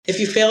if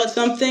you fail at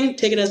something,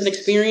 take it as an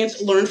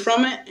experience, learn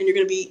from it, and you're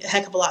going to be a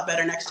heck of a lot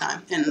better next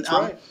time. And that's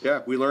right.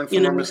 Yeah, we learn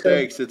from our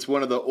mistakes. It's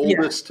one of the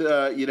oldest,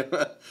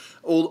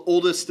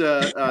 oldest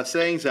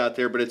sayings out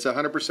there, but it's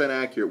 100%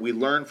 accurate. We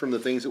learn from the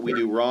things that we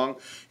do wrong,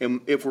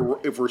 and if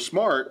we're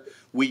smart,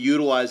 we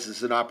utilize this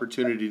as an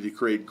opportunity to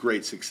create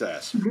great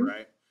success. Mm-hmm.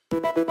 Right.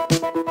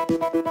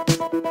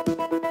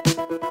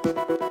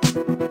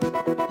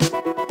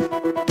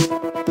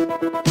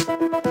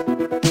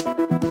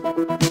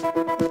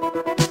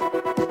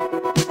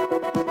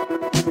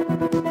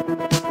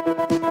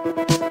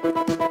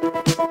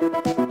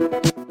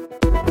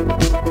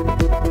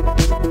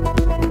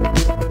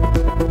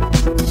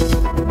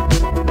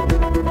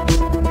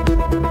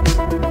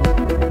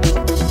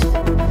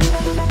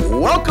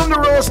 Welcome to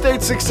Real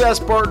Estate Success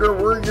Partner.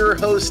 We're your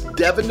hosts,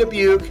 Devin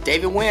Dubuque,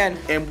 David Wynn,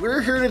 and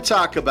we're here to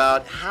talk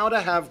about how to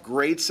have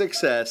great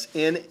success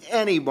in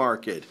any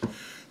market.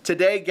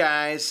 Today,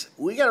 guys,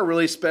 we got a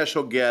really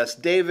special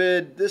guest.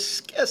 David,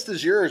 this guest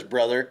is yours,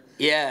 brother.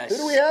 Yes. Who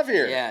do we have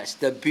here? Yes,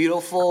 the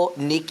beautiful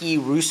Nikki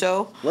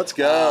Russo. Let's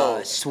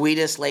go.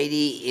 Sweetest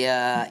lady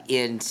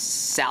in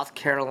South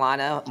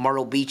Carolina,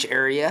 Myrtle Beach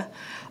area.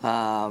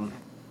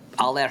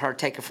 I'll let her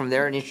take it from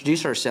there and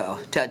introduce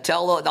herself.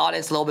 Tell the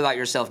audience a little bit about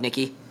yourself,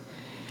 Nikki.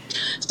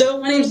 So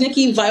my name's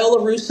Nikki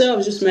Viola Russo. I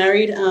was just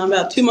married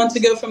about 2 months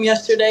ago from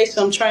yesterday,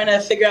 so I'm trying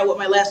to figure out what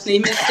my last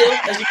name is still.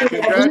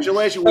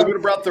 Congratulations. We would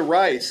have brought the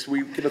rice.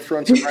 We could have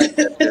thrown some rice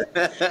in there.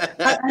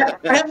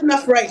 I have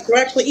enough rice. We're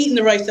actually eating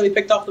the rice that we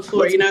picked off the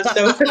floor, so we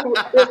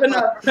have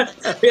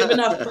enough. We have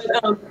enough.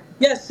 But,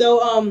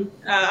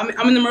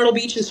 I'm in the Myrtle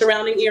Beach and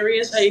surrounding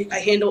areas. I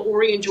handle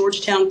Horry and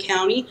Georgetown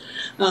County.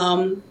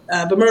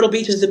 But Myrtle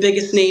Beach is the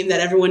biggest name that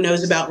everyone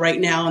knows about right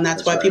now, and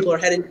that's why right. People are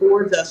heading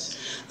towards us.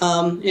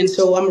 And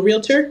so I'm a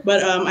realtor,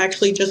 but I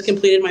actually just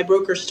completed my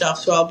broker stuff,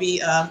 so I'll be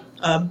a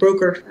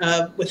broker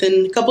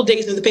within a couple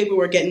days of the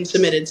paperwork getting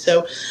submitted.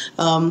 So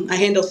I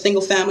handle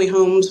single-family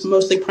homes,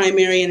 mostly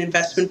primary and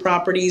investment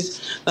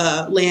properties,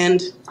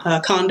 land,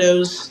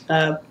 condos.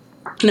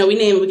 We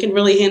name it. We can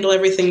really handle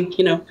everything,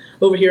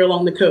 over here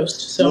along the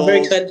coast. So I'm very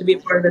excited to be a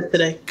part of this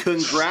today.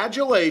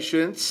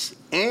 Congratulations.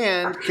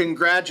 And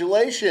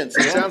congratulations.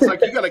 It sounds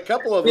like you got a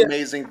couple of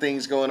amazing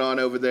things going on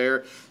over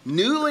there.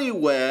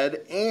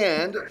 Newlywed,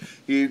 and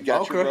you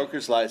got your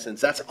broker's license.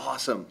 That's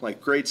awesome.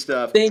 Great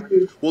stuff. Thank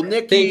you. Well,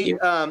 Nikki,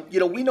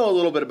 we know a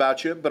little bit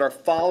about you, but our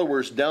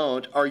followers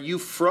don't. Are you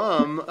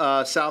from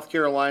South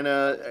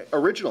Carolina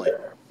originally?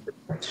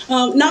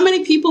 Not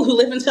many people who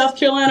live in South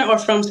Carolina are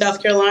from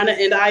South Carolina,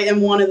 and I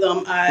am one of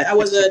them. I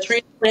was a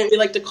transplant, we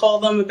like to call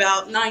them,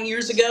 about 9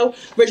 years ago,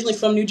 originally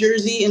from New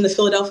Jersey in near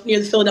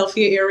the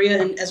Philadelphia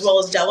area, and as well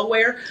as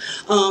Delaware.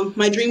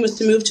 My dream was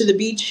to move to the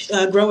beach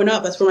growing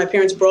up. That's where my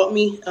parents brought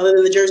me, other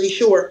than the Jersey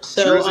Shore.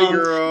 So, Jersey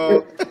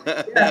girl.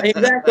 Yeah,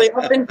 exactly.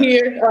 Up in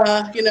here,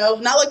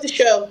 not like the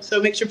show.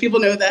 So make sure people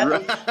know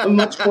that. I'm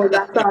much more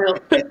that style,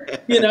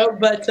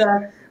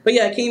 But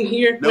yeah, I came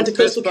here, went to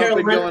Coastal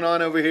Carolina. No going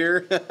on over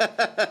here.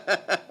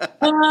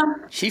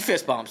 She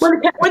fist bumps when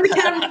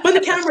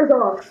the camera's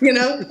off.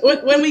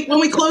 When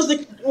we close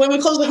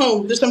the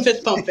home, there's some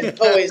fist pumping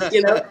always. I'm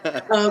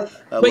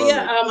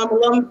a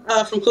alum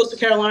from Coastal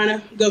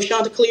Carolina. Go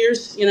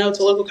Chanticleers. It's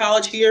a local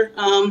college here,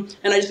 and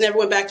I just never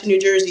went back to New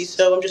Jersey.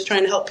 So I'm just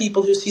trying to help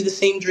people who see the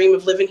same dream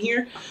of living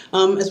here,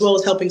 as well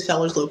as helping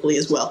sellers locally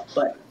as well.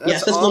 But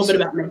that's awesome. A little bit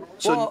about me.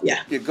 So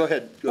go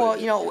ahead.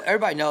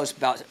 Everybody knows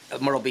about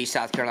Myrtle Beach,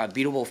 South Carolina,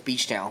 beautiful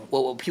beach town.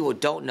 Well, what people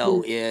don't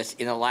know is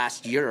in the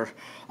last year,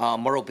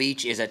 Myrtle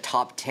Beach is a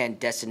top 10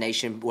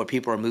 destination where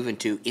people are moving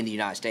to in the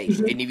United States.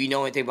 Mm-hmm. And if you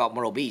know anything about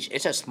Myrtle Beach,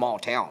 it's a small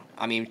town.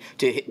 I mean,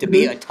 to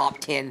be a top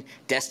 10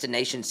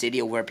 destination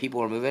city where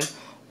people are moving,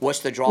 what's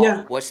the draw?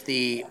 Yeah. What's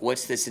the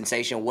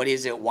sensation? What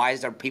is it? Why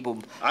is there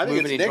people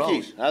moving in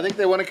droves? I think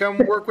they want to come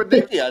work with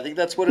Nikki. I think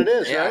that's what it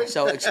is, right?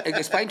 So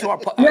explain to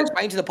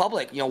the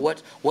public,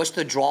 what's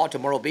the draw to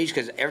Myrtle Beach?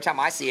 Because every time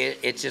I see it,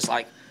 it's just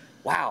like,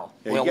 wow.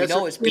 Well, we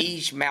know it's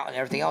beach, mountain,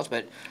 everything else,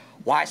 but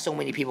why so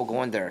many people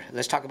going there?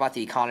 Let's talk about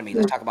the economy.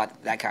 Let's talk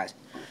about that, guys.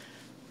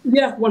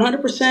 Yeah,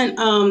 100%.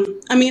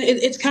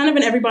 It's kind of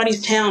in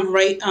everybody's town,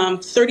 right?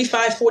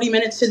 35, 40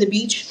 minutes to the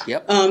beach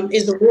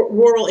is the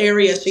rural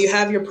area. So you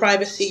have your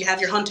privacy, you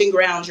have your hunting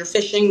grounds, your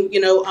fishing,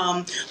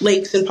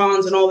 lakes and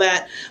ponds and all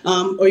that.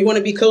 Or you want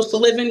to be coastal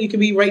living, you could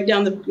be right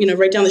down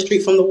the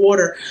street from the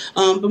water.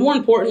 But more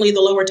importantly, the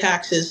lower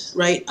taxes,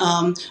 right?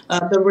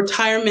 The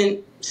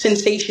retirement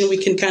sensation, we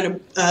can kind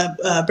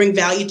of bring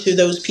value to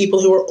those people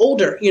who are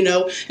older,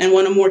 and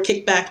want a more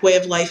kickback way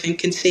of life and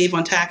can save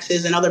on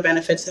taxes and other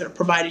benefits that are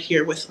provided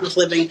here with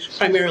living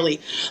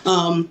primarily.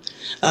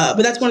 But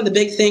that's one of the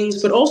big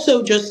things. But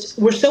also just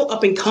we're so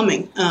up and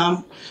coming.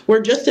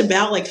 We're just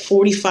about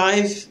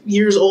 45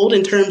 years old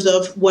in terms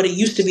of what it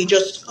used to be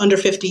just under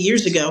 50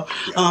 years ago.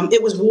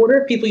 It was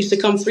water. People used to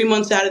come 3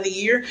 months out of the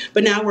year,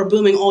 but now we're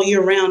booming all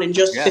year round in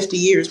just 50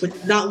 years, which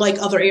is not like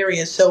other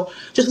areas. So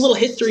just a little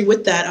history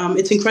with that.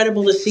 It's it's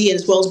incredible to see,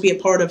 as well as be a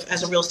part of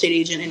as a real estate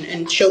agent,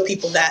 and show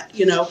people that,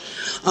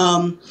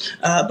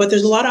 but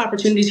there's a lot of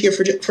opportunities here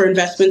for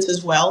investments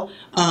as well,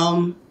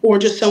 or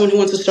just someone who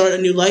wants to start a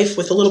new life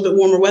with a little bit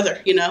warmer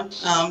weather,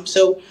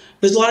 so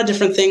there's a lot of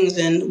different things,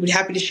 and we'd be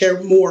happy to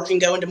share more and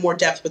go into more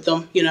depth with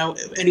them,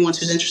 anyone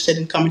who's interested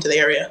in coming to the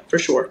area, for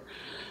sure.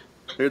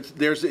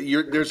 There's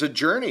a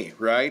journey,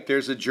 right?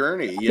 There's a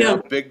journey,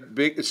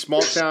 big,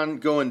 small town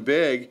going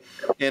big,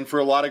 and for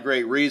a lot of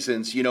great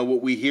reasons.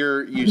 What we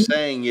hear you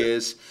saying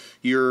is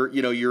you're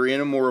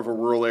in more of a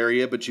rural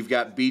area, but you've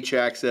got beach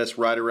access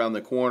right around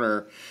the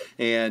corner,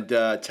 and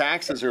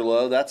taxes are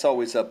low. That's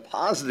always a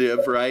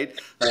positive, right?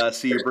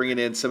 So you're bringing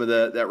in some of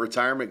that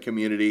retirement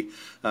community,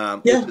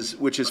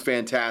 which is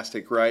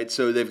fantastic, right?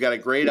 So they've got a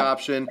great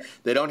option.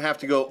 They don't have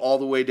to go all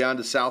the way down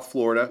to South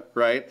Florida,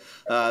 right?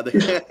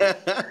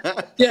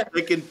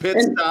 They can pit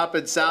stop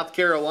in South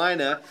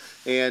Carolina,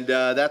 and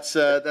that's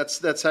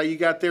how you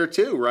got there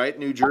too, right?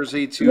 New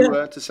Jersey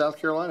to South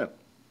Carolina.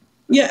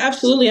 Yeah,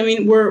 absolutely. I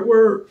mean,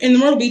 we're in the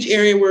Myrtle Beach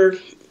area. We're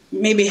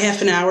maybe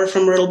half an hour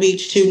from Myrtle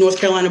Beach to North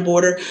Carolina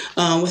border,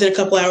 within a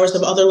couple hours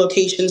of other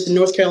locations in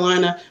North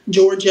Carolina,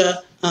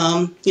 Georgia,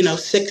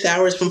 6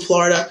 hours from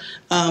Florida.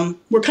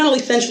 We're kind of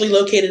essentially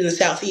located in the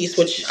Southeast,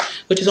 which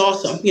is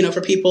awesome,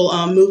 for people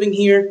moving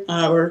here,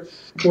 or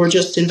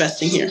just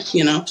investing here,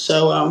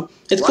 So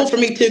it's cool for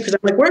me too, because I'm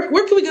like,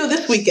 where can we go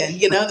this weekend?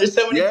 There's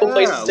so many cool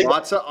places to go.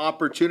 Lots of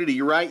opportunity.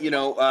 You're right.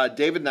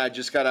 David and I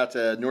just got out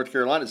to North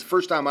Carolina. It's the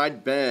first time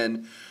I'd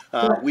been.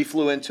 We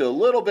flew into a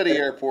little bitty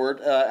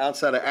airport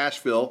outside of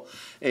Asheville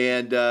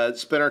and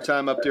spent our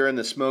time up there in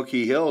the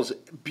Smoky Hills.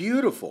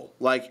 Beautiful,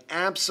 like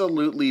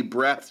absolutely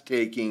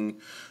breathtaking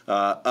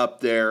up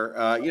there,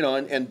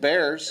 and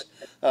bears,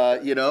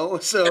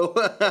 so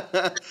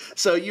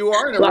so you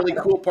are in a really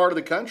cool part of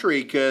the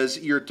country because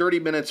you're 30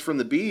 minutes from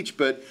the beach,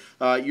 but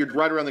you're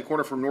right around the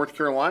corner from North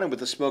Carolina with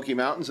the Smoky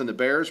Mountains and the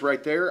bears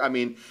right there. I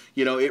mean,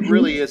 it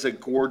really is a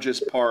gorgeous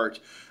part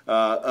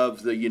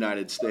of the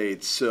United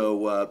States.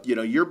 So,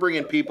 you're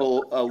bringing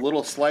people a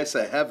little slice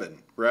of heaven,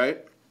 right?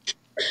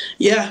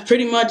 Yeah,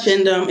 pretty much.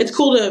 And it's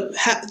cool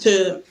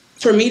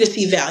for me to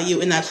see value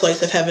in that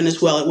slice of heaven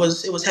as well. It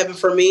was heaven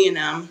for me,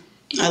 and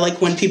I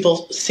like when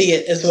people see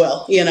it as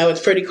well.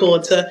 It's pretty cool.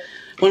 It's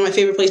one of my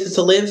favorite places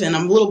to live, and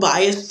I'm a little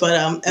biased,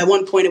 but at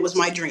one point it was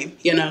my dream.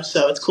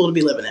 So it's cool to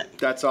be living it.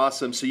 That's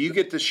awesome. So you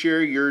get to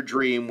share your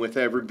dream with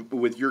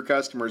your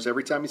customers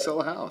every time you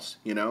sell a house.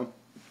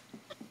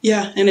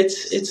 Yeah, and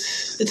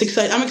it's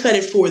exciting. I'm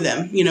excited for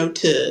them,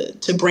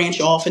 to branch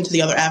off into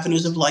the other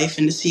avenues of life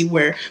and to see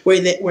where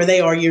they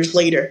are years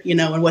later,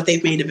 and what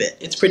they've made of it.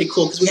 It's pretty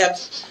cool because we have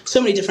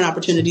so many different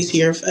opportunities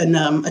here and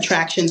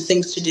attractions,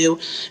 things to do,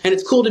 and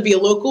it's cool to be a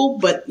local,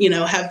 but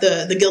have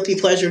the guilty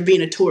pleasure of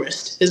being a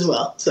tourist as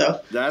well.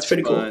 So that's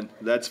pretty fun. Cool.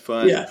 That's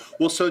fun. Yeah.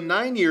 Well, so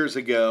 9 years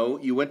ago,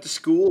 you went to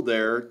school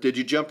there. Did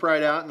you jump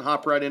right out and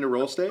hop right into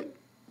real estate?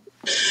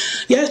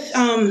 Yes,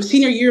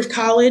 senior year of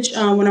college,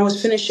 when I was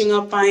finishing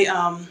up my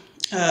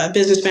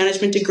business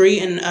management degree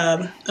and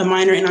a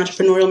minor in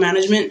entrepreneurial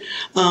management,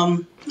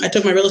 I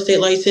took my real estate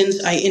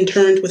license. I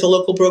interned with a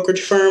local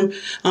brokerage firm.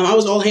 I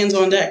was all hands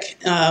on deck.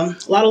 A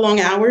lot of long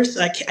hours.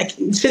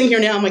 Sitting here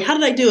now, I'm like, how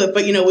did I do it?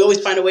 But we always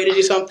find a way to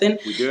do something.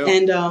 We do.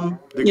 And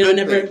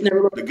never.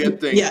 The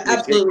good thing. Yeah,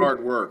 absolutely.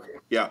 Hard work.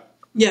 Yeah.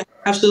 Yeah,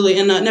 absolutely.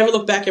 And never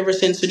looked back ever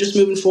since. So just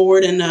moving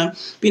forward and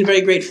being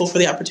very grateful for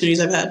the opportunities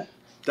I've had.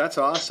 That's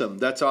awesome.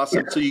 That's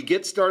awesome. So you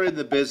get started in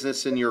the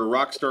business and you're a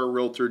rock star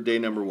realtor day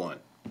number one.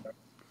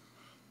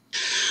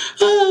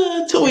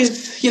 It's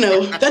always,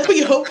 that's what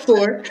you hope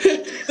for.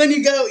 Then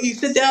you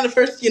sit down at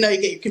first, you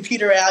get your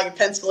computer out, your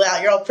pencil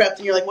out, you're all prepped,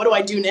 and you're like, what do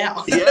I do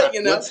now? Yeah,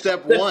 what's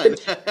step one?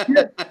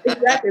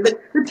 Exactly.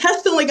 The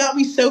test only got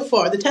me so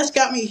far. The test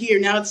got me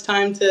here. Now it's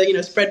time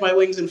to, spread my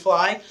wings and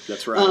fly.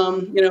 That's right.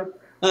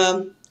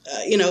 A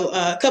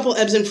couple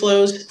ebbs and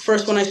flows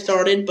first when I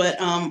started, but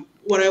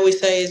what I always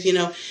say is,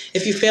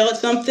 if you fail at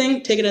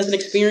something, take it as an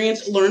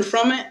experience, learn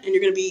from it, and you're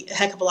going to be a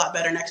heck of a lot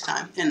better next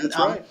time. And that's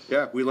right.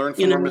 Yeah, we learn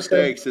from our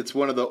mistakes. It's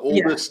one of the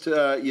oldest,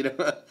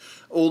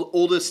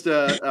 oldest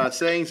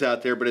sayings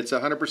out there, but it's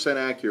 100%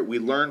 accurate. We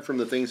learn from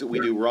the things that we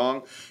do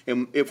wrong,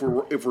 and if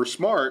we're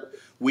smart,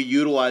 we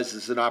utilize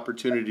this as an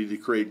opportunity to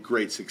create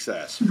great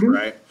success,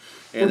 right?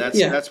 And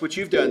that's what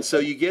you've done. So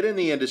you get in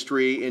the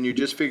industry and you're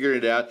just figuring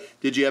it out.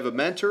 Did you have a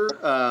mentor?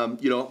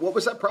 What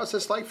was that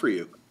process like for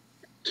you?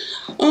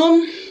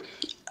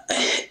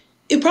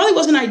 It probably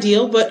wasn't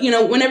ideal, but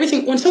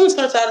when someone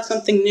starts out at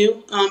something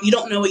new, you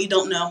don't know what you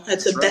don't know.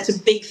 That's a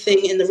big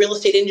thing in the real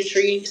estate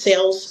industry,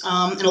 sales,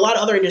 and a lot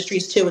of other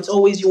industries too. It's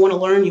always you want to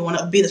learn, you want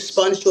to be the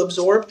sponge to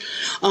absorb.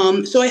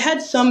 So I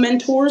had some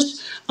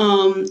mentors.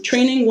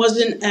 Training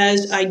wasn't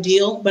as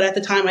ideal, but at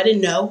the time I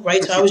didn't know,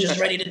 right? So I was just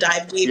ready to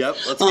dive deep. Yep,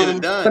 let's get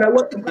it done.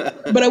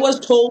 But I was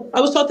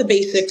taught the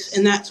basics,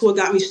 and that's what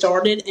got me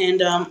started.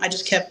 And I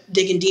just kept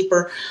digging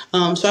deeper.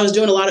 So I was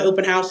doing a lot of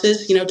open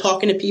houses,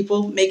 talking to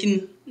people,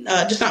 making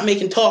just not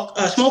making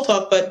small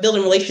talk, but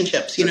building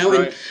relationships, That's and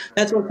right.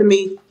 that's what, to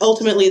me,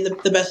 ultimately the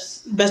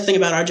best thing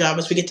about our job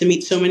is we get to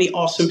meet so many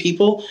awesome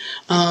people,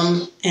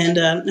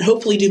 and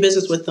hopefully do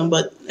business with them.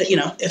 But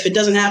if it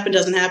doesn't happen,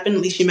 doesn't happen.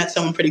 At least you met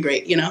someone pretty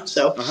great,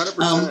 So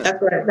 100%.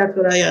 that's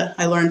what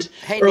I learned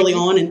Hey, early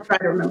Nikki. on and try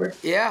to remember.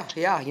 Yeah,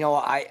 yeah.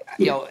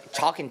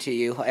 Talking to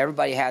you,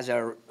 everybody has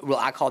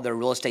I call it their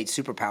real estate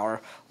superpower.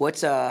 What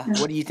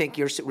do you think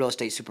your real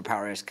estate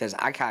superpower is? Because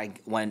I kind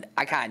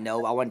of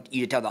know. I want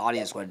you to tell the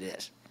audience what it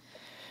is.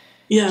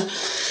 Yeah.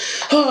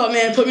 Oh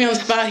man, put me on the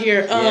spot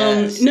here.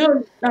 Yes.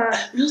 No,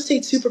 real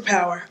estate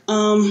superpower.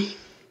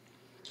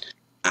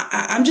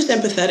 I'm just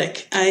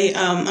empathetic.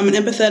 I'm an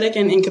empathetic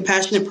and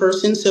compassionate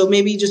person. So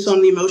maybe just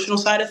on the emotional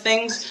side of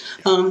things,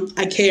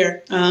 I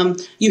care.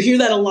 You hear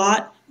that a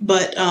lot,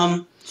 but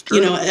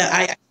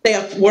I stay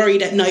up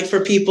worried at night for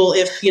people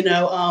if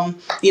the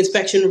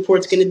inspection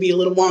report's going to be a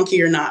little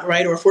wonky or not,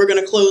 right? Or if we're going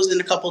to close in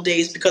a couple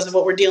days because of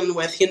what we're dealing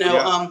with.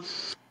 Yeah.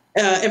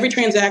 Every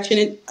transaction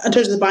in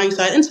terms of the buying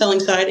side and selling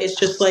side, it's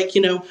just like,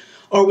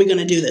 are we going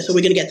to do this? Are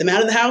we going to get them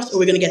out of the house? Or are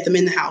we going to get them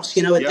in the house?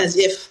 Yep. As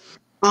if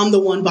I'm the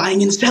one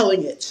buying and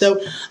selling it. So,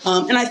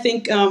 and I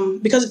think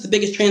because it's the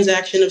biggest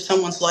transaction of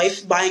someone's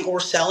life, buying or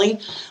selling,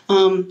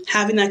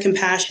 having that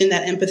compassion,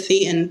 that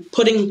empathy, and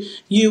putting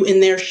you in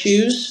their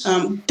shoes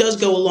does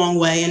go a long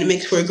way, and it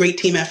makes for a great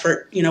team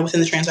effort, within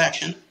the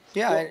transaction.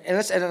 Yeah, and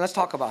let's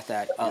talk about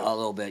that a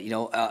little bit.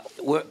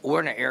 We're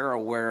in an era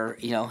where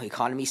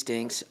economy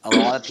stinks. A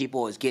lot of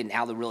people is getting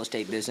out of the real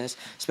estate business,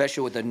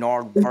 especially with the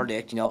NAR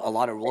verdict. A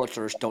lot of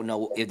realtors don't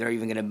know if they're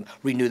even going to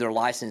renew their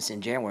license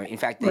in January. In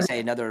fact, they say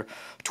another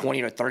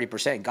 20 or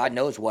 30%. God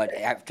knows what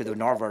after the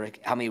NAR verdict,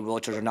 how many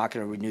realtors are not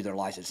going to renew their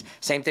license.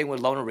 Same thing with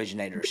loan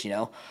originators.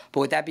 But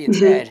with that being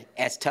said,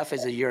 as tough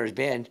as the year has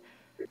been,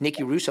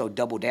 Nikki Russo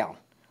doubled down.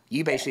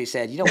 You basically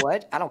said, you know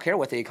what? I don't care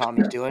what the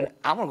economy's doing.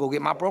 I'm gonna go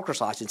get my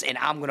broker's license, and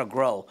I'm gonna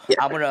grow.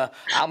 I'm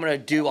gonna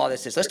do all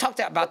this. Let's talk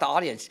about the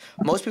audience.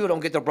 Most people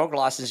don't get their broker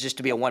license just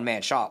to be a one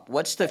man shop.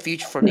 What's the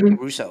future for Nikki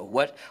Russo?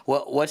 What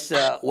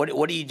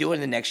are you doing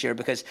the next year?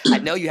 Because I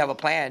know you have a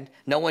plan.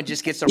 No one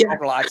just gets their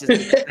broker license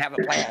and doesn't have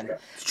a plan.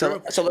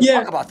 So let's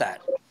talk about that.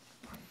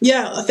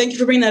 Yeah, thank you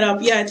for bringing that up.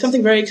 Yeah, it's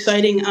something very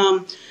exciting.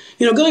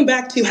 Going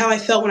back to how I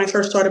felt when I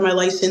first started my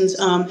license,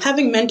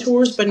 having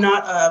mentors, but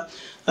not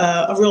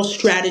a real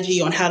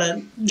strategy on how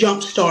to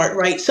jumpstart,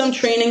 right? Some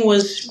training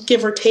was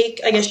give or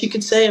take, I guess you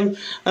could say.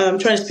 I'm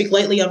trying to speak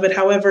lightly of it.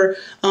 However,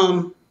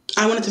 I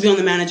wanted to be on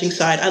the managing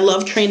side. I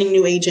love training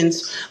new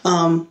agents.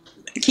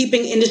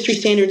 Keeping industry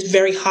standards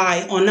very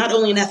high on not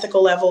only an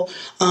ethical level,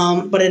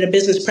 but at a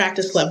business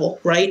practice level,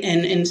 right?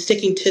 And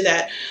sticking to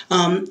that.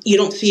 You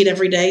don't see it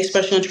every day,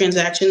 especially on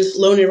transactions.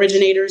 Loan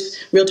originators,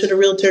 realtor to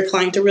realtor,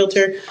 client to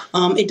realtor,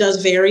 it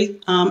does vary,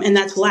 and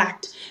that's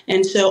lacked.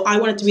 And so I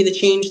want it to be the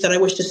change that I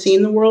wish to see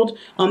in the world.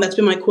 That's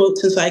been my quote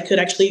since I could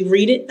actually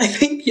read it, I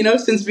think,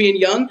 since being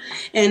young.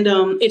 And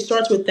it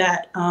starts with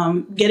that,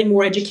 getting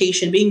more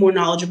education, being more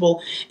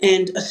knowledgeable,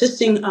 and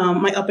assisting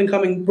my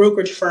up-and-coming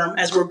brokerage firm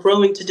as we're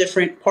growing to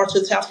different parts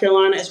of South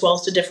Carolina as well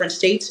as to different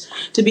states,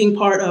 to being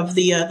part of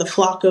the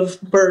flock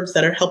of birds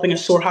that are helping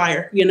us soar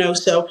higher,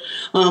 So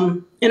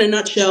in a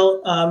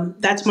nutshell,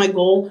 that's my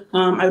goal.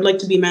 I would like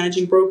to be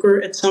managing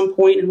broker at some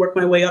point and work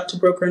my way up to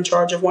broker in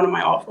charge of one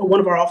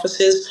of our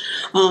offices,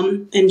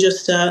 and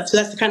just so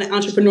that's the kind of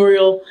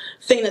entrepreneurial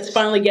thing that's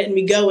finally getting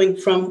me going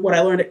from what I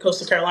learned at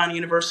Coastal Carolina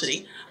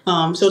University.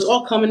 So it's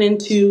all coming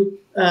into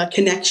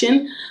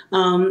connection,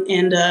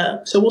 and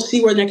so we'll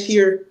see where next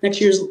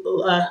year's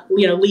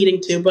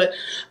leading to. But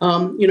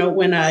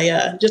when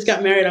I just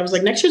got married, I was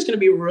like, next year's going to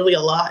be really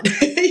a lot,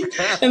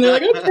 and they're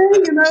like, okay,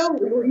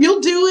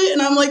 you'll do it,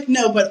 and I'm like,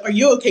 no, but are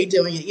you okay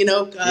doing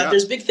it?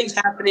 There's big things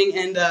happening,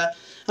 and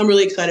I'm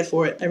really excited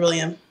for it. I really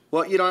am.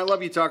 Well, I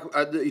love you talk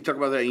about that,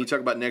 and you talk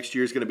about next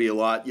year's going to be a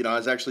lot. I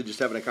was actually just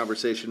having a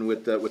conversation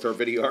with our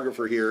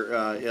videographer here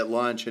at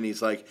lunch, and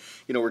he's like,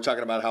 we're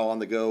talking about how on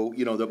the go,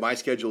 that my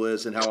schedule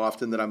is and how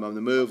often that I'm on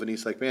the move, and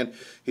he's like, man,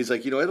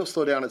 it'll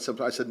slow down at some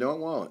point. I said, no, it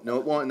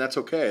won't, and that's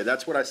okay.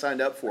 That's what I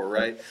signed up for,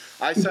 right?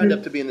 I signed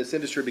up to be in this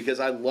industry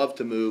because I love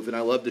to move, and I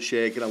love to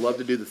shake, and I love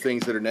to do the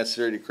things that are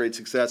necessary to create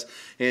success.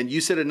 And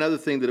you said another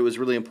thing that it was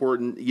really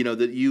important,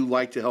 that you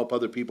like to help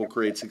other people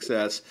create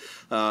success,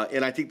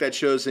 and I think that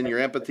shows in your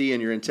empathy and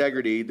your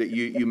integrity that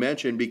you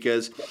mentioned,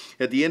 because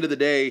at the end of the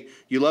day,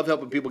 you love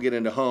helping people get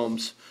into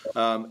homes,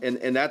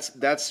 and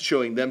that's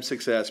showing them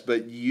success.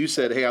 But you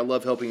said, hey, I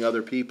love helping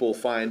other people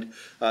find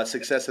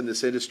success in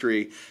this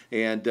industry,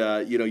 and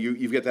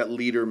you've got that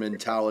leader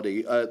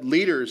mentality.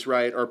 Leaders,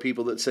 right, are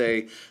people that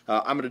say,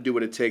 I'm going to do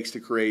what it takes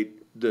to create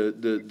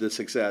the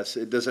success.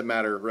 It doesn't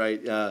matter,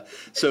 right?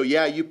 So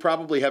yeah, you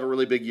probably have a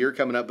really big year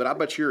coming up, but I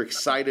bet you're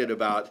excited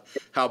about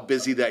how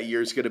busy that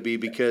year is going to be,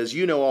 because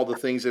all the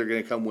things that are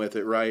going to come with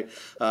it, right?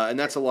 And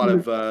that's a lot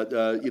of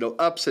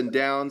ups and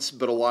downs,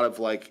 but a lot of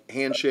like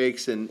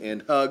handshakes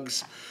and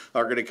hugs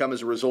are going to come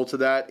as a result of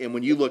that. And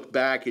when you look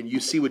back and you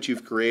see what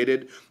you've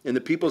created and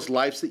the people's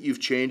lives that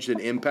you've changed and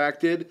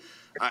impacted,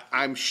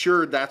 I'm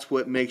sure that's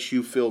what makes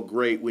you feel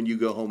great when you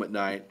go home at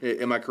night.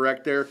 Am I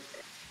correct there?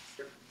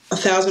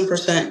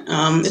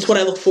 1,000%. It's what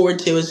I look forward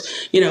to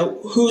is,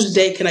 whose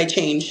day can I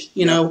change?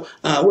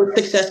 What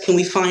success can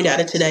we find out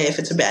of today if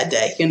it's a bad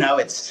day?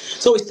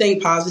 It's always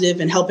staying positive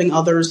and helping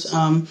others.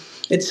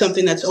 It's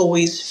something that's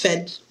always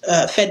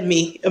fed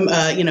me,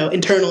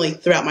 internally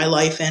throughout my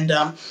life. And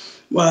I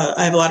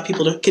have a lot of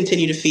people to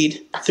continue to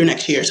feed through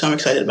next year. So I'm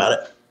excited about it.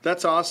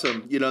 That's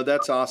awesome.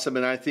 That's awesome.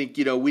 And I think,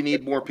 we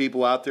need more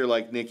people out there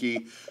like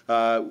Nikki.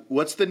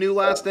 What's the new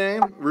last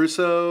name?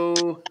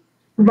 Russo?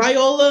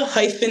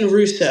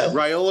 Viola-Russo.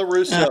 Raiola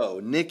Russo.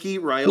 Nikki Yeah,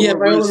 Raiola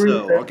Viola Russo.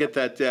 Russo. I'll get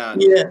that down.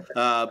 Yeah.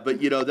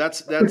 But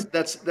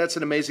that's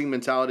an amazing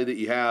mentality that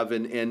you have,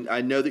 and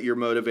I know that you're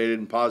motivated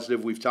and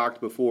positive. We've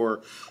talked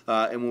before,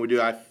 and when we do,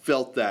 I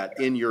felt that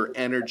in your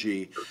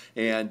energy.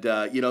 And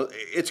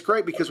it's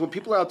great because when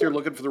people are out there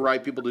looking for the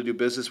right people to do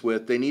business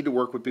with, they need to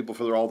work with people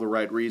for all the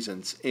right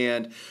reasons.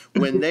 And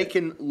when they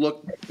can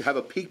have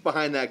a peek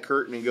behind that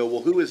curtain and go,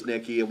 well, who is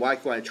Nikki and why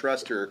can I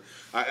trust her?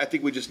 I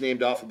think we just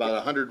named off about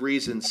 100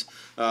 reasons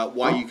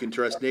why you can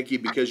trust Nikki,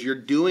 because you're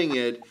doing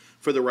it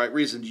for the right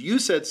reasons. You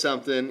said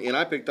something, and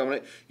I picked on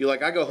it. You're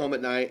like, I go home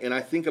at night, and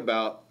I think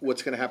about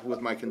what's going to happen with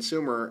my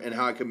consumer and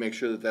how I can make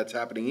sure that that's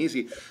happening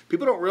easy.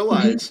 People don't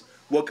realize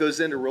what goes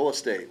into real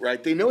estate,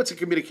 right? They know it's a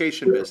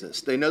communication business.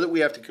 They know that we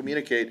have to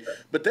communicate,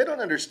 but they don't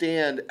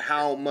understand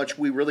how much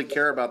we really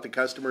care about the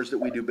customers that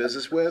we do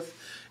business with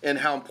and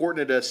how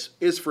important it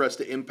is for us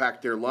to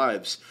impact their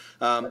lives.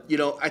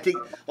 I think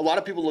a lot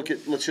of people look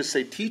at, let's just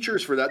say,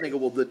 teachers for that, and they go,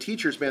 well, the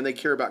teachers, man, they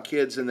care about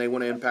kids and they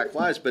want to impact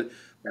lives, but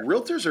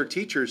realtors are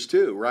teachers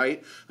too,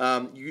 right?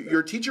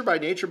 You're a teacher by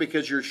nature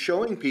because you're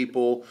showing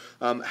people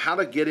how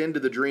to get into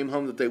the dream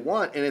home that they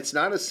want, and it's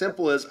not as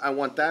simple as, I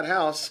want that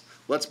house,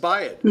 let's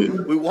buy it.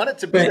 We want it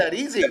to be that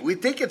easy. We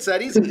think it's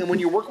that easy, and when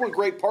you're working with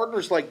great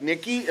partners like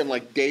Nikki and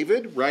like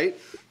David, right,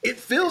 it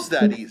feels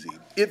that easy.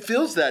 It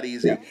feels that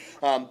easy.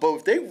 But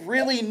if they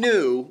really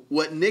knew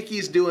what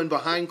Nikki's doing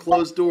behind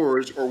closed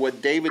doors or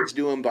what David's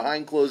doing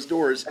behind closed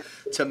doors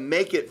to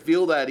make it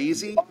feel that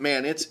easy,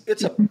 man, it's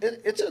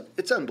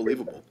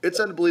unbelievable. It's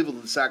unbelievable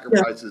the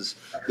sacrifices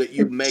that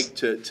you make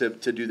to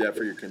do that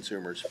for your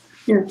consumers.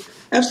 Yeah,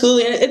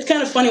 absolutely. And it's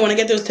kind of funny when I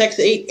get those texts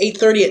at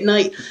 8:30 at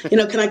night.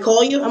 Can I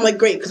call you? I'm like,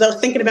 great, because I was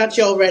thinking about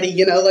you already.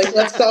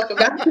 Let's talk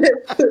about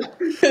it.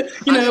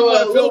 I didn't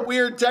want to feel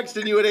weird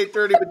texting you at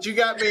 8:30, but you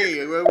got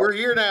me. We're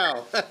here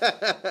now.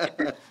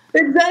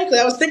 Exactly.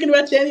 I was thinking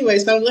about you anyway,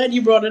 so I'm glad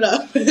you brought it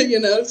up.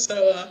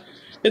 So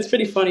it's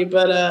pretty funny,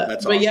 but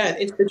awesome. Yeah,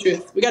 it's the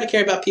truth. We got to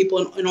care about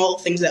people in all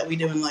things that we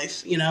do in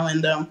life.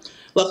 And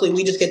luckily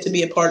we just get to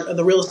be a part of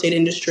the real estate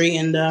industry,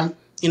 and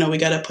we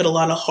got to put a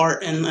lot of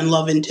heart and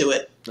love into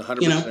it.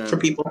 100%, for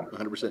people.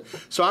 100%.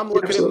 So I'm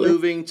looking at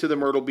moving to the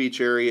Myrtle Beach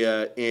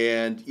area,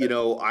 and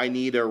I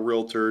need a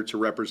realtor to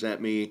represent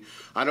me.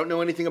 I don't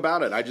know anything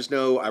about it. I just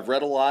know I've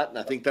read a lot, and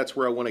I think that's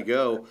where I want to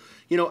go.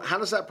 How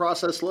does that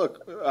process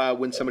look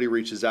when somebody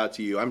reaches out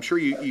to you? I'm sure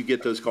you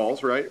get those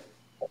calls, right?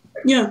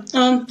 Yeah,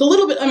 the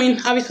little bit. I mean,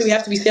 obviously we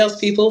have to be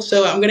salespeople,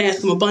 so I'm going to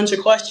ask them a bunch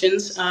of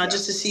questions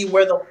just to see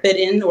where they'll fit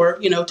in, or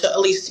to at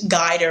least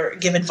guide or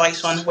give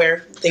advice on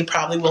where they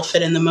probably will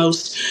fit in the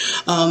most.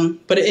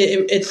 But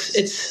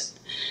it's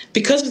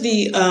because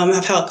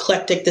of how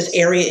eclectic this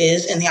area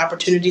is and the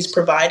opportunities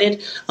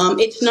provided.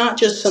 It's not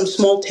just some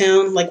small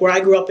town like where I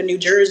grew up in New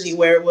Jersey,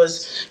 where it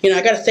was,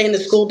 I got to stay in the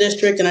school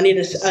district and I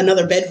need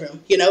another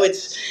bedroom.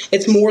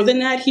 It's more than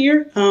that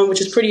here,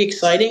 which is pretty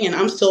exciting. And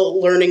I'm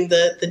still learning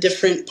the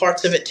different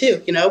parts of it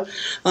too,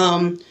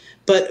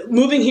 But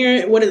moving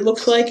here, what it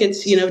looks like,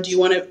 it's, do you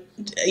want to,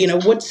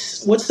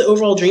 what's the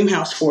overall dream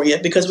house for you?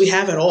 Because we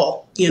have it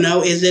all.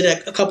 Is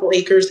it a couple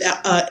acres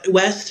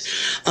west?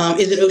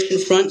 Is it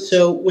oceanfront?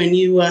 So when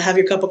you have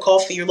your cup of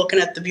coffee, you're looking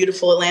at the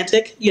beautiful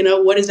Atlantic.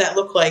 What does that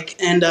look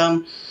like? And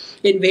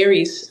it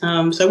varies.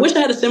 So I wish I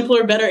had a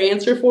simpler, better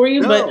answer for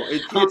you. No, but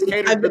it's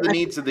catered to the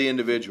needs of the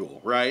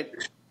individual, right?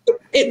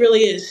 It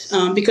really is,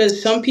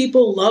 because some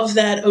people love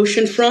that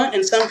oceanfront,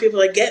 and some people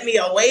are like, get me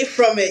away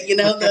from it.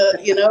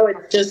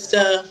 It's just.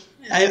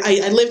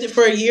 I lived it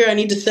for a year. I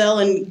need to sell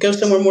and go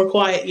somewhere more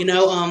quiet.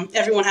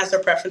 Everyone has their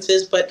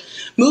preferences, but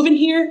moving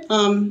here,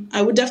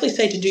 I would definitely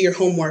say to do your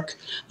homework,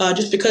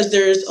 just because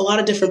there's a lot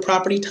of different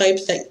property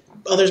types that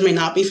others may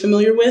not be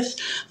familiar with,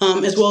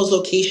 as well as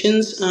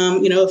locations.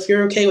 If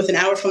you're okay with an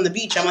hour from the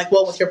beach, I'm like,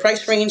 well, with your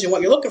price range and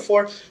what you're looking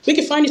for, we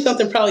can find you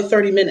something probably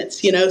 30 minutes,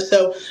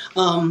 So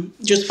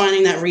just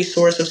finding that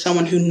resource of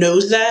someone who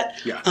knows that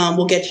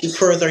will get you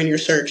further in your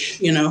search,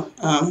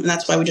 and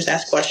that's why we just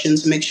ask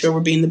questions and make sure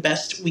we're being the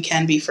best we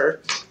can be for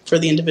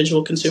the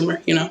individual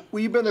consumer,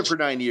 Well, you've been there for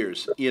 9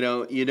 years. You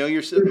know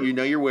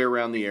your way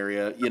around the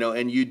area.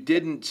 And you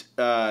didn't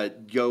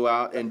go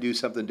out and do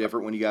something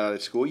different when you got out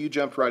of school. You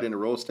jumped right into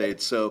real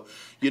estate, so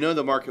you know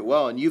the market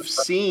well, and you've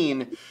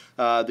seen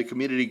the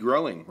community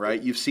growing,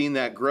 right? You've seen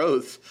that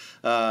growth,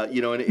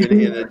 in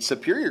a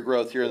superior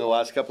growth here in the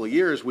last couple of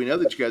years. We know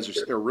that you guys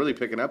are really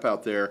picking up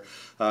out there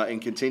and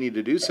continue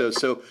to do so.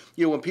 So,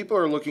 when people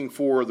are looking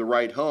for the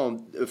right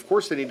home, of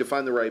course they need to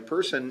find the right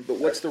person, but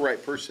what's the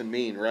right person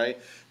mean, right?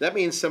 That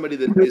means somebody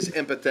that is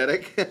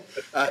empathetic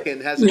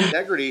and has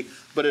integrity,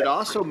 but it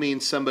also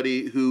means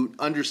somebody who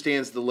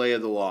understands the lay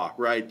of the law,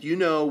 right? You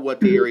know what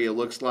the area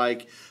looks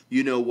like.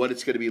 You know what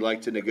it's going to be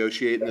like to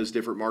negotiate in those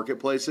different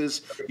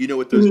marketplaces. You know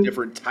what those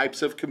different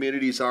types of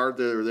communities are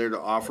that are there to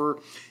offer.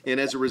 And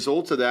as a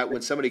result of that,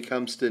 when somebody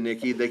comes to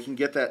Nikki, they can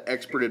get that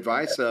expert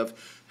advice of,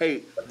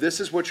 hey, this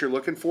is what you're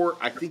looking for.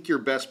 I think you're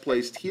best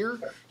placed here,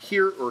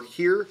 or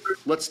here.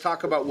 Let's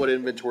talk about what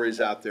inventory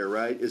is out there,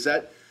 right? Is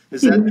that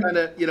kind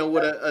of,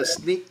 what a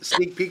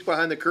sneak peek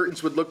behind the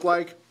curtains would look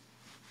like?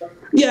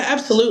 Yeah,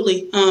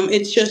 absolutely.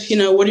 It's just,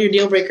 what are your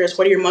deal breakers?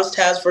 What are your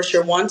must-haves versus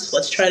your wants?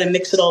 Let's try to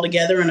mix it all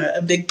together in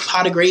a big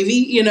pot of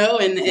gravy,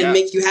 and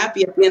make you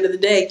happy at the end of the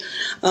day.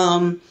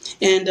 I've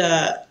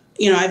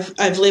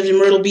lived in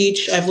Myrtle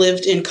Beach. I've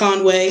lived in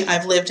Conway.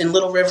 I've lived in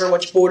Little River,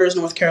 which borders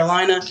North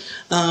Carolina.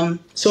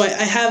 So I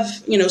have,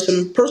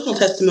 some personal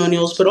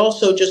testimonials, but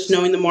also just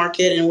knowing the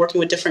market and working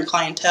with different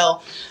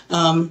clientele.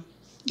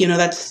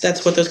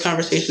 That's what those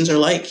conversations are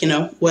like.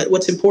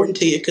 What's important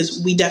to you, because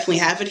we definitely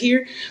have it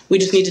here. We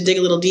just need to dig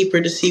a little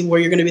deeper to see where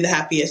you're going to be the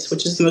happiest,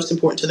 which is the most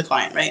important to the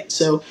client, right?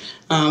 So,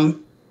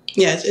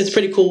 it's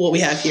pretty cool what we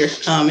have here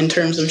in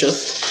terms of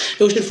just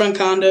oceanfront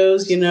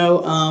condos,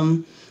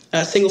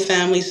 single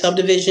family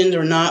subdivisions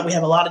or not. We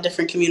have a lot of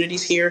different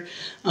communities here.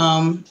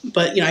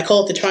 But I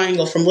call it the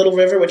triangle from Little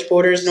River, which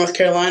borders North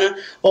Carolina,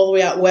 all the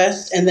way out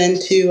west, and then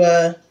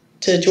to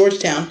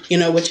Georgetown,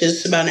 which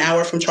is about an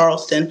hour from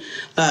Charleston.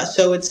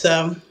 So it's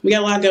we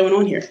got a lot going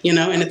on here,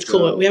 and it's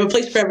cool. We have a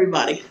place for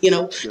everybody, kind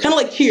of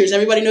like Cheers.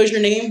 Everybody knows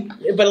your name,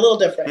 but a little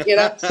different,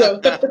 So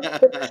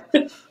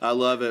I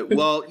love it.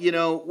 Well,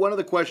 one of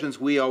the questions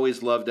we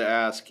always love to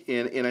ask,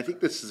 and I think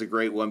this is a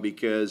great one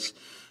because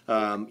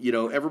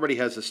everybody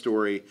has a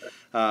story.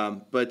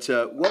 But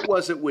what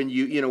was it when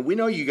we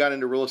know you got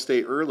into real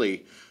estate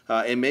early,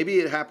 and maybe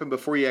it happened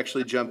before you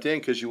actually jumped in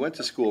because you went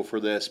to school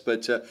for this.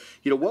 But,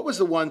 what was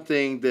the one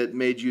thing that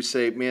made you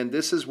say, man,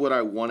 this is what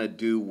I want to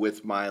do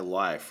with my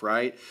life,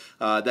 right?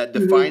 That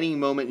defining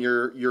moment in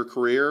your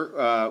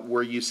career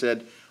where you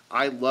said,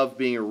 I love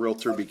being a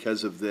realtor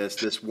because of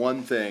this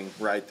one thing,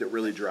 right, that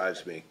really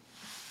drives me.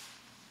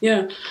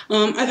 Yeah,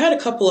 I've had a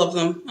couple of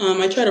them.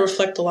 I try to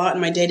reflect a lot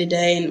in my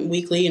day-to-day and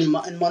weekly and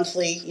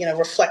monthly,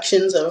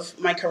 reflections of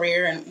my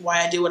career and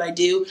why I do what I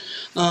do.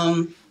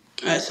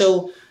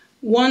 So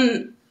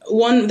one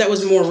that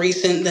was more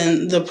recent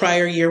than the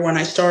prior year when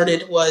I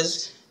started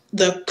was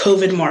the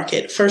COVID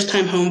market,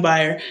 first-time home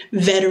buyer,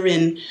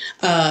 veteran.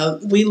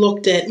 We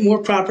looked at more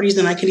properties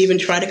than I could even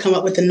try to come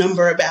up with a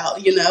number about,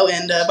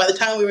 and by the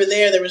time we were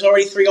there was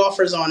already 3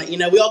 offers on it.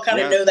 We all kind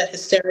of know that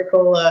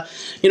hysterical,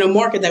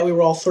 market that we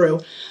were all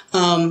through.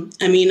 Even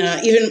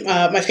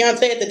my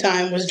fiance at the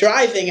time was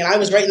driving and I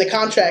was writing the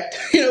contract,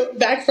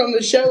 back from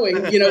the showing,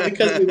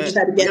 because we just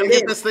had to get it in.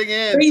 Get this thing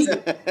in. Crazy.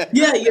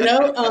 Yeah,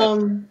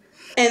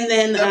 and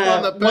then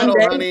on the pedal, one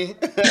day, honey.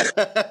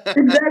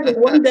 exactly.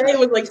 One day it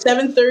was like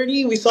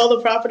 7:30. We saw the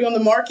property on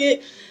the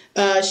market.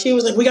 She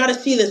was like, "We got to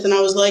see this," and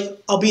I was like,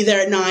 "I'll be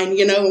there at 9."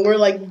 And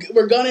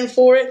we're gunning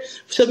for it.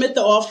 Submit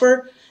the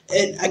offer,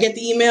 and I get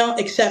the email,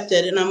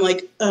 accepted, and I'm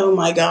like, "Oh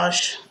my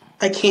gosh,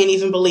 I can't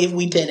even believe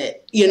we did it."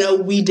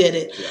 We did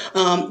it.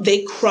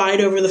 They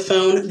cried over the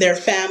phone. Their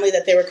family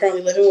that they were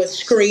currently living with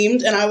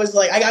screamed, and I was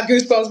like, I got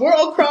goosebumps. We're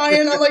all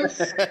crying. I'm like,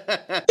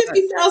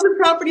 50,000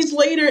 properties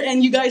later,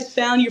 and you guys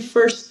found your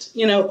first,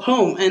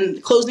 home.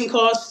 And closing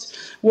costs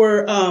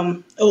were,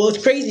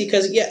 it's crazy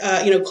because,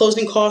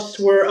 closing costs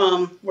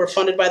were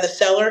funded by the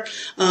seller,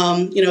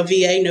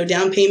 VA, no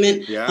down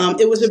payment. Yeah.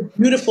 It was a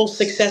beautiful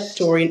success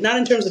story, not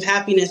in terms of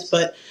happiness,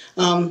 but,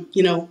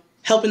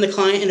 helping the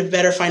client in a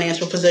better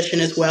financial position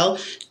as well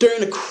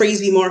during a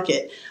crazy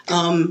market.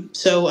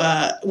 So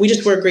we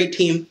just were a great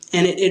team,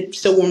 and it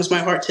still warms my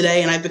heart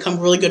today, and I've become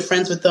really good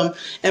friends with them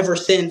ever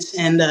since.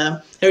 And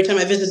every time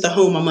I visit the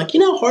home, I'm like,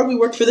 how hard we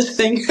worked for this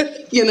thing,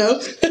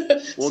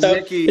 Well, so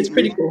Nikki, it's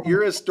pretty cool.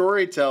 You're a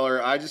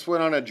storyteller. I just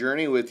went on a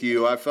journey with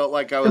you. I felt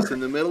like I was in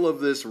the middle of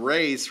this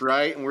race,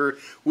 right? And we're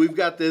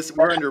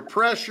under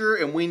pressure,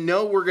 and we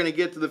know we're going to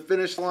get to the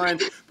finish line,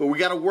 but we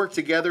got to work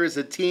together as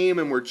a team,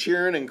 and we're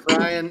cheering and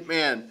crying.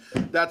 Man,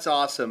 that's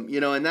awesome.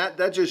 And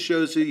that just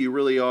shows who you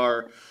really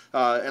are.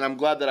 And I'm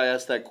glad that I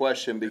asked that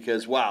question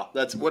because, wow,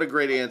 what a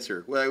great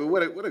answer.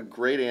 What a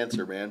great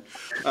answer, man.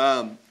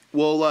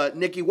 Well,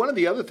 Nikki, one of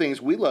the other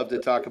things we love to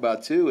talk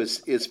about too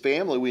is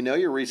family. We know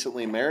you're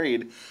recently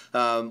married.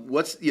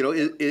 What's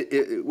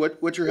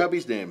your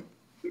hubby's name?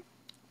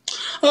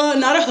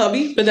 Not a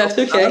hubby, but that's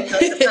okay.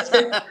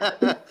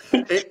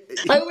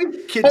 I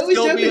always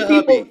joke with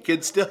people.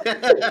 Can still.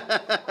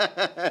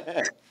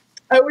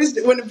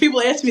 When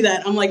people ask me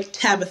that, I'm like,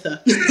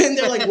 Tabitha. And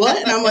they're like,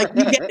 what? And I'm like,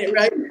 you get it,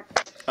 right?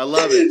 I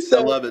love it.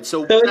 I love it.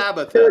 So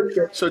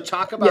Tabitha, so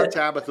talk about Yes.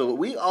 Tabitha.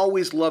 We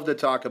always love to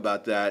talk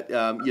about that.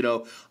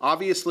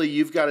 Obviously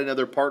you've got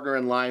another partner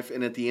in life,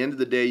 and at the end of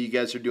the day, you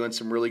guys are doing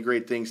some really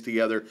great things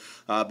together.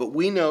 But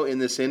we know in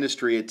this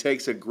industry, it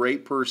takes a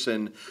great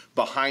person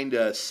behind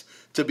us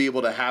to be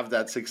able to have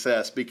that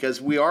success, because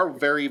we are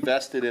very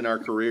vested in our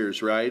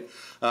careers, right?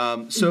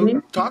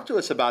 Talk to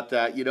us about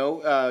that.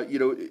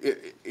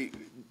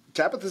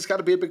 Tabitha's got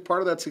to be a big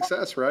part of that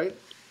success, right?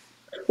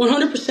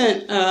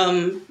 100%.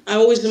 I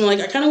always am like,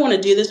 I kind of want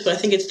to do this, but I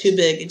think it's too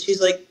big. And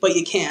she's like, but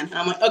you can. And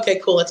I'm like, okay,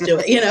 cool, let's do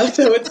it.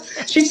 So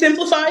she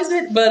simplifies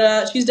it,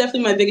 but she's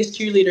definitely my biggest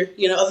cheerleader,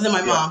 other than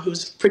my mom,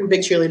 who's a pretty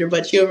big cheerleader,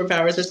 but she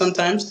overpowers her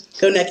sometimes,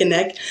 go neck and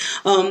neck.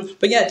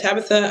 But yeah,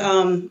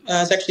 Tabitha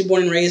is actually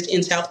born and raised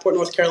in Southport,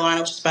 North Carolina,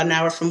 which is about an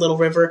hour from Little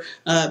River.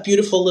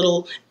 Beautiful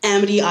little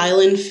Amity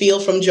Island feel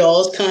from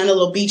Jaws, kind of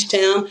little beach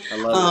town. I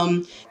love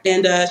it.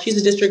 And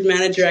she's a district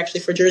manager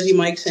actually for Jersey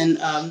Mike's, and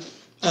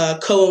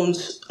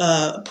co-owns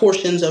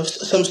portions of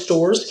some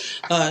stores.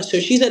 So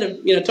she's at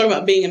talking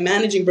about being a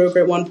managing broker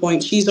at one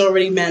point. She's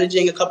already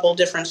managing a couple of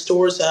different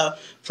stores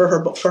for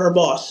her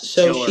boss.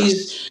 So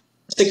she's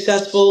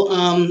successful.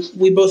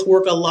 We both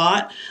work a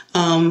lot,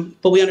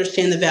 but we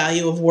understand the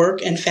value of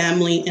work and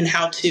family, and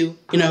how to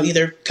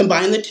either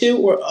combine the two,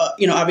 or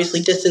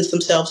obviously distance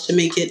themselves to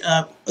make it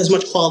as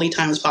much quality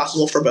time as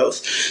possible for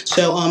both.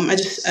 So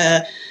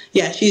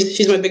yeah,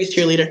 she's my biggest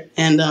cheerleader,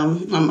 and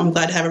I'm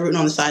glad to have her rooting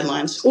on the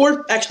sidelines,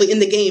 or actually in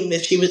the game,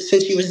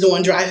 since she was the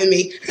one driving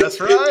me.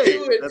 That's right.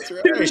 That's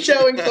right. To the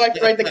showing, so I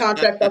could write the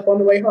contract up on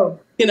the way home.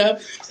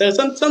 So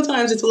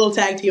sometimes it's a little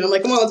tag team. I'm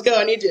like, come on, let's go.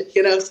 I need you.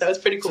 So it's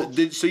pretty cool.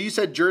 So you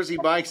said Jersey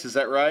Mike's, is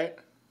that right?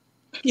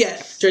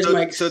 Yes, Jersey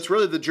Mike's. So it's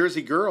really the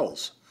Jersey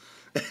girls.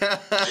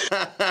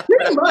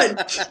 Pretty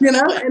much,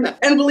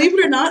 and believe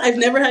it or not, I've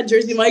never had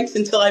Jersey Mike's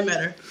until I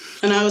met her,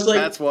 and I was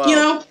like, that's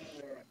wild.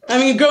 I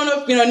mean, growing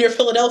up, near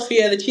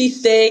Philadelphia, the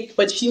cheesesteak,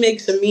 but she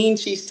makes a mean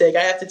cheesesteak.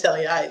 I have to tell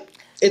you,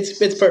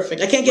 it's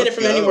perfect. I can't get it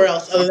from anywhere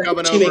else other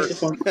than she makes it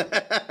for me. We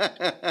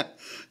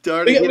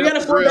got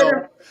a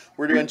 4-bedroom.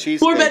 We're doing cheesesteaks.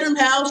 4-bedroom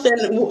house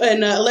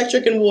and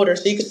electric and water,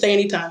 so you can stay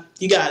anytime.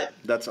 You got it.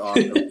 That's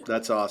awesome.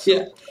 That's awesome.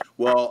 Yeah.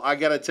 Well, I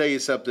got to tell you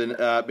something,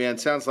 man.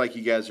 Sounds like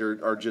you guys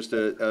are just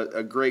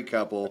a great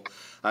couple.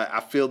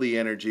 I feel the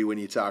energy when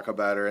you talk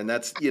about her, and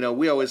that's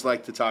we always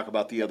like to talk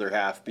about the other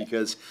half,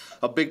 because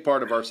a big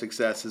part of our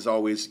success is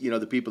always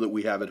the people that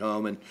we have at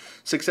home, and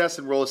success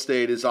in real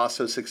estate is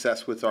also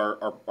success with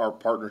our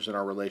partners and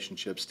our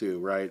relationships too,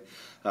 right?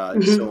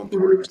 It's so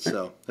important.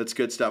 So that's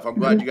good stuff. I'm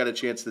glad you got a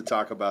chance to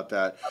talk about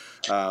that.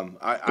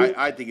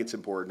 I think it's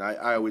important.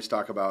 I always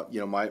talk about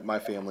my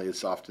family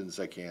as often as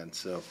I can.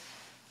 So,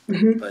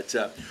 but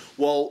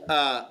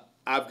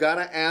I've got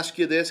to ask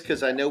you this,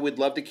 because I know we'd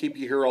love to keep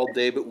you here all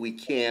day, but we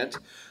can't.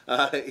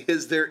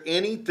 Is there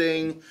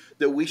anything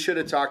that we should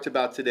have talked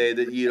about today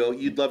that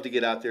you'd love to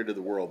get out there to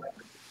the world?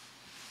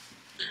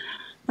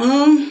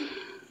 I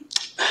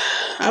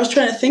was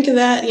trying to think of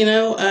that,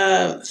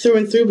 through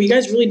and through, but you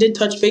guys really did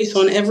touch base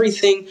on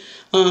everything.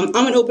 I'm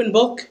an open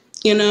book,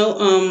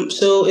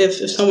 so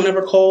if someone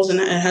ever calls and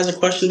has a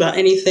question about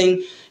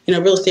anything,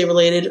 real estate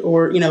related,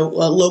 or,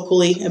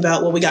 locally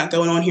about what we got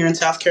going on here in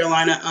South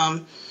Carolina,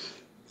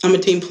 I'm a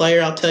team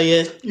player. I'll tell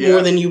you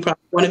more than you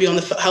probably want to be on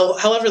the phone.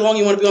 However long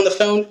you want to be on the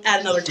phone,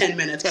 add another 10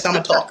 minutes, because I'm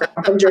a talker.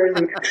 I'm from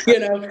Jersey,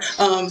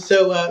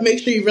 So make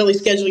sure you really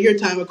schedule your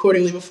time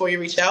accordingly before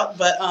you reach out.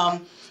 But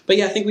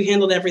yeah, I think we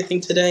handled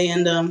everything today.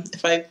 And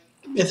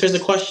if there's a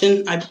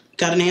question, I've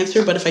got an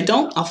answer. But if I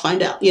don't, I'll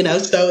find out.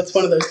 So it's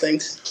one of those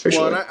things for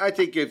sure. Well, and I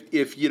think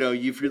if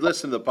you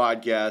listen to the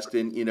podcast,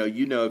 and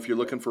if you're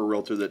looking for a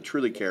realtor that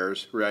truly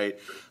cares, right,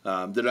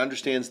 that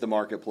understands the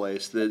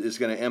marketplace, that is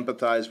going to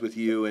empathize with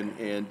you,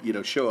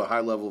 and show a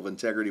high level of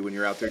integrity when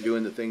you're out there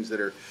doing the things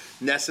that are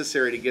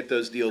necessary to get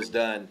those deals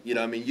done.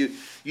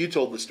 You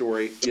told the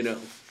story.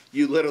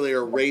 You literally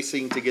are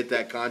racing to get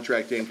that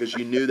contract in, because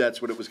you knew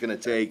that's what it was going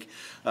to take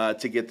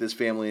to get this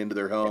family into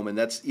their home, and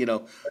that's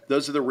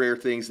those are the rare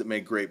things that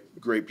make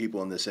great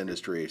people in this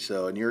industry.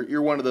 So, and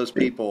you're one of those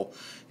people,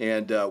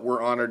 and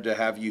we're honored to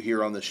have you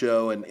here on the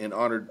show, and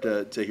honored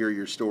to hear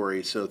your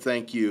story. So,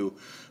 thank you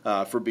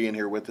for being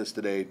here with us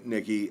today,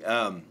 Nikki.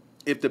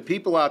 If the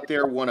people out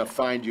there want to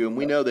find you, and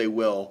we know they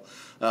will,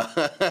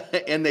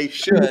 and they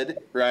should,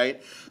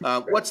 right?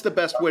 What's the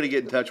best way to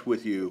get in touch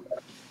with you?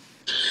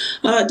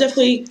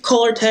 Definitely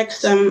call or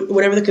text,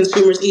 whatever the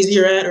consumer's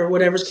easier at, or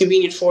whatever's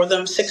convenient for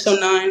them.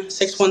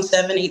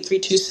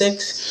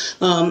 609-617-8326.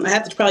 I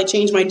have to probably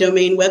change my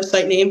domain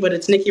website name, but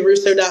it's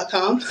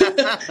NikkiRusso.com.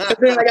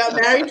 Then I got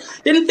married.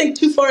 Didn't think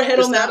too far ahead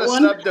on that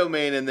one. Just add a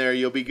subdomain in there,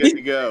 you'll be good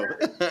to go.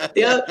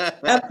 Yeah,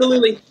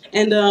 absolutely.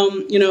 And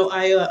I'm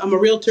a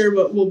realtor,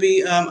 but will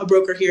be a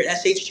broker here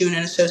at SH June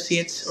and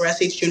Associates, or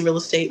SH June Real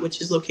Estate, which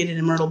is located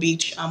in Myrtle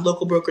Beach.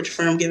 Local brokerage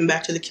firm, giving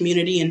back to the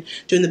community and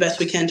doing the best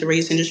we can to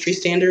raise industry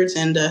standards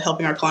and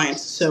helping our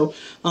clients. So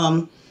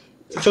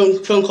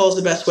phone call is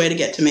the best way to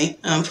get to me.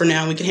 For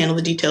now, we can handle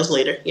the details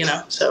later,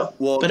 so,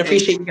 well, but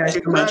appreciate you guys so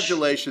much.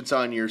 Congratulations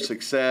on your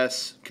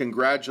success.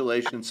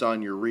 Congratulations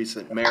on your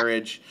recent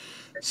marriage.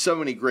 So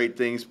many great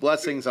things,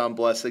 blessings on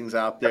blessings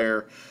out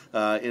there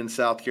in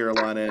South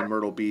Carolina and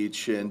Myrtle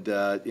Beach, and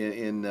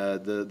in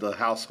the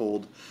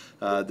household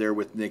there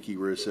with Nikki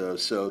Russo.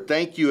 So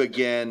thank you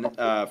again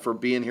for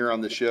being here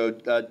on the show.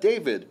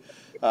 David,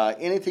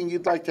 anything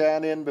you'd like to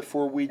add in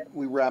before we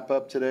wrap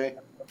up today?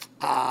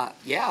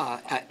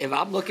 If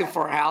I'm looking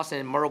for a house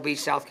in Myrtle Beach,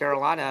 South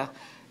Carolina,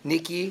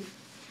 Nikki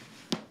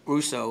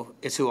Russo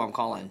is who I'm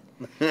calling.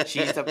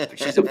 She's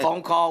a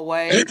phone call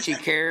away. She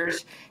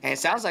cares, and it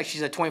sounds like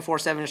she's a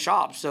 24/7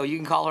 shop. So you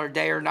can call her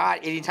day or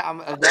night, any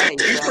time of day.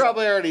 She's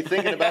probably already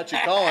thinking about you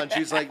calling.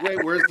 She's like,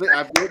 "Wait, where's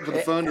I'm waiting for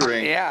the phone to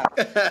ring." Yeah.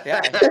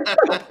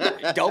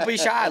 Don't be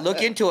shy.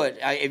 Look into it.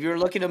 If you're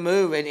looking to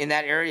move in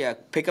that area,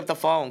 pick up the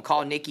phone.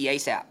 Call Nikki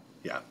ASAP.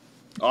 Yeah.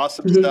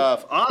 Awesome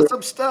stuff.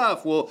 Awesome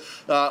stuff. Well,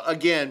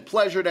 again,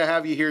 pleasure to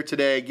have you here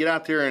today. Get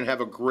out there and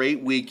have a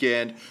great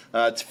weekend.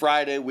 It's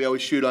Friday. We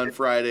always shoot on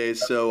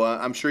Fridays, so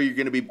I'm sure you're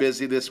going to be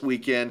busy this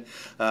weekend.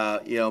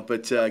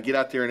 But get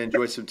out there and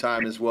enjoy some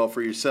time as well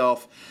for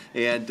yourself.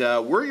 And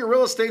we're your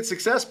real estate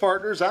success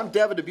partners. I'm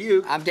Devin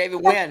Dubuque. I'm David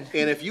Wynn.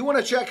 And if you want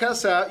to check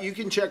us out, you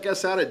can check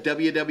us out at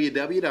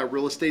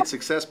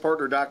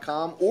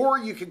www.realestatesuccessportner.com, or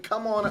you can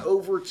come on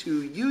over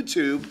to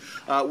YouTube,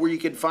 where you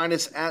can find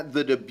us at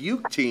the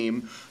Dubuque Team.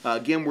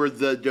 Again, we're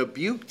the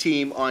Dubuque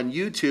Team on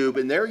YouTube,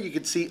 and there you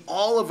can see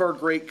all of our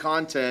great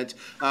content.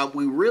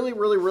 We really,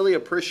 really, really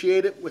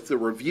appreciate it with the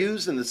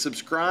reviews and the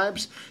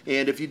subscribes.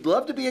 And if you'd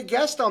love to be a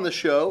guest on the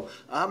show,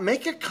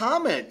 make a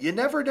comment. You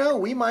never know.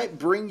 We might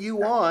bring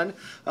you on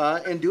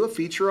and do a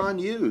feature on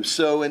you.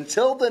 So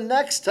until the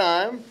next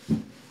time,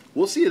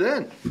 we'll see you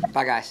then.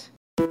 Bye, guys.